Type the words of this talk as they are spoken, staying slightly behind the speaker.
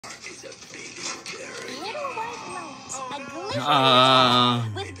glitters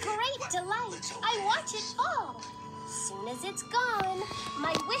with great delight. I watch it fall. Soon as it's gone,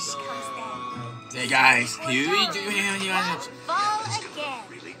 my wish comes then. Hey guys, here we do fall again.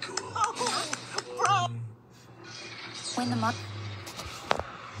 Really cool. When the month.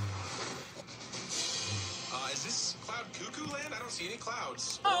 Is this cloud cuckoo land? I don't see any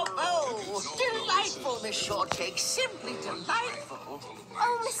clouds. Delightful, Miss Shortcake. Simply delightful.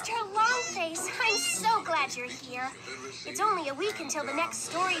 Oh, Mr. Longface, I'm so glad you're here. It's only a week until the next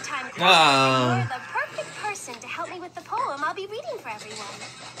story time class. You're the perfect person to help me with the poem I'll be reading for everyone.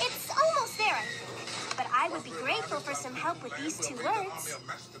 It's almost there, I think. But I would be grateful for some help with these 2 words.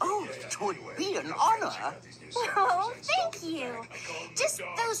 Oh, it would be an honor. Oh, thank you. Just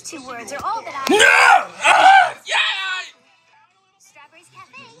those 2 words are all that I... No! Strawberries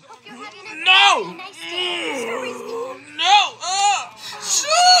Cafe. Hope you're having a No! very nice day. Strawberries. No!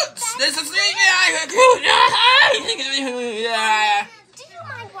 Shoot! There's a thing Do you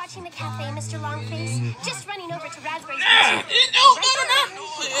mind watching the cafe, Mr. Longface? Just running over to Raspberry's.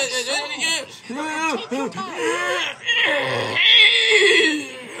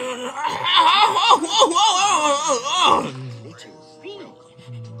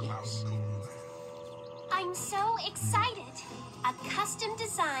 I'm so excited. A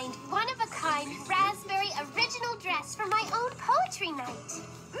custom-designed, one-of-a-kind raspberry original dress for my own poetry night.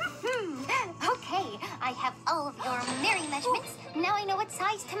 Okay, I have all of your merry measurements. Now I know what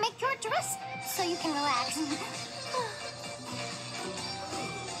size to make your dress, so you can relax.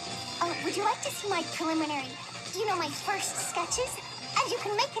 Would you like to see my preliminary, my first sketches? And you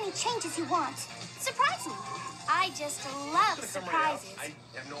can make any changes you want. Surprise me. I just love surprises. I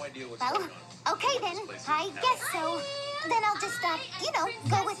have no idea what's Well, okay then. I guess so. Then I'll just, go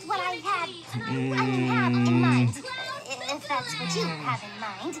with what I have in mind. If that's what you have in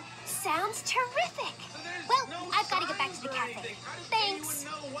mind. Sounds terrific. Well, I've got to get back to the cafe. Thanks.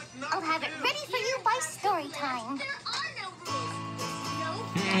 I'll have it ready for you by story time. There are no rules. No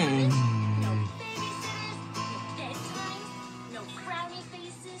babysitters, no bedtimes, no frowny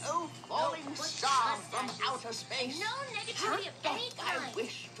faces. Oh, falling star from outer space. No negativity of any I kind.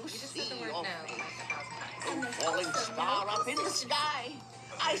 wish to see your face. Oh, falling star up in the sky.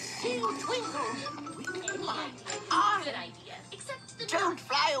 I see you twinkle with my eye. Good idea. Except the Don't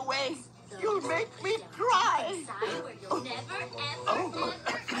fly away. You'll make me cry. side where you'll never, ever want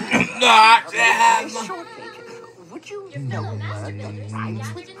Shortcake, would you know a word that rhymes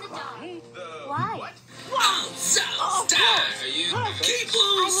with cry? Why?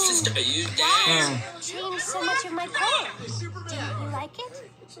 Changed so much of my poem. Do you like it?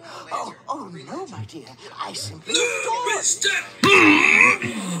 Oh, no, my dear. I simply adore it.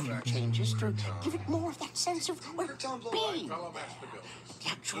 Changes to give it more of that sense of being. The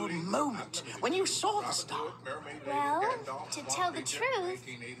actual moment when you saw the star. Well, to tell the truth,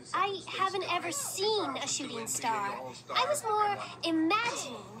 I haven't ever seen a shooting star. I was more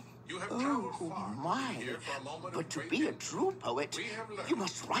imagining. Oh, my. But to be a true poet, you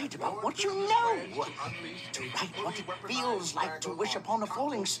must write about what you know. To write what it feels like to wish upon a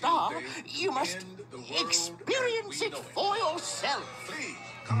falling star, you must experience it for yourself. Please,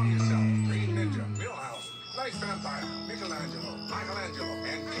 calm yourself. Green Ninja, Millhouse, Nice Vampire, Michelangelo,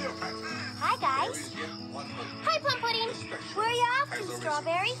 and Cleopatra. Hi, guys. Hi, Plum Pudding. Where are you off to,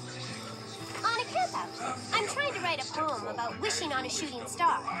 Strawberry? On a campout. I'm trying to write a poem about wishing on a shooting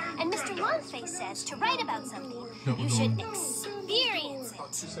star. And Mr. Longface says to write about something, you should experience it.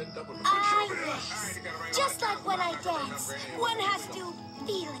 Yes. Just like when I dance, one has to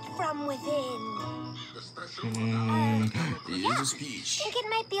feel it from within. Use a speech. Think it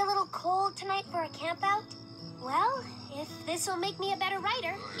might be a little cold tonight for a campout? Well, if this will make me a better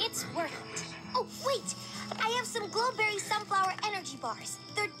writer, it's worth it. Oh, wait! I have some Glowberry Sunflower Energy Bars.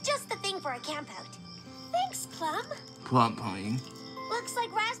 They're just the thing for a campout. Thanks, Plum. Plum pudding. Looks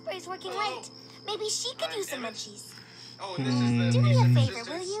like Raspberry's working late. Maybe she could use some munchies. Oh, this is the... Do me a favor,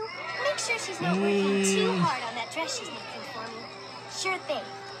 will you? Make sure she's not working too hard on that dress she's making for me. Sure thing.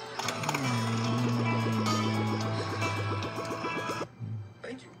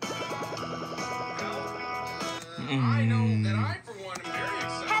 Thank you. I know that I